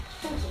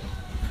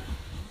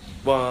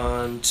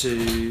1,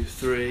 2,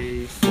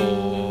 3,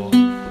 4.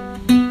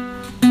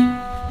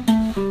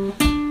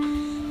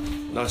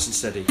 Nice and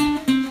steady.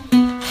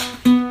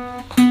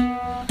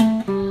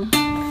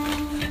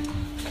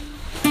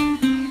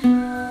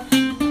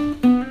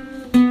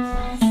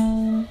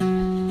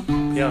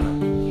 Piano.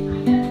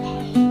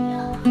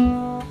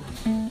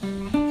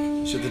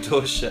 Should the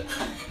door shut?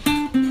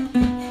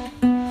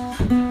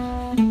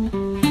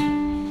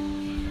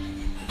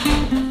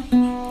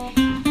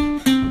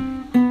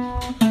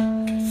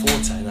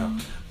 Forte now.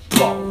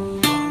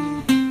 Boom.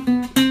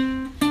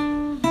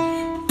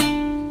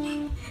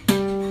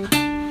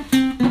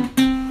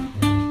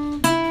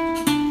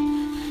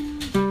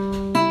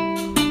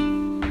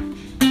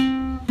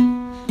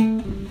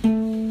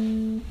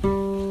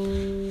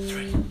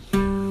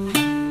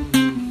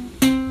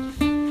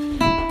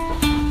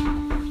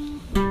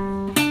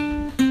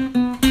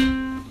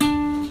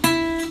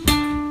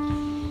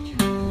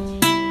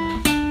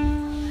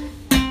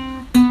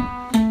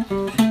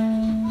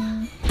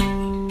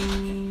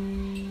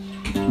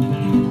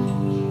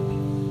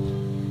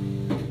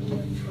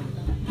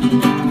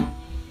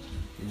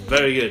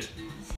 Very good.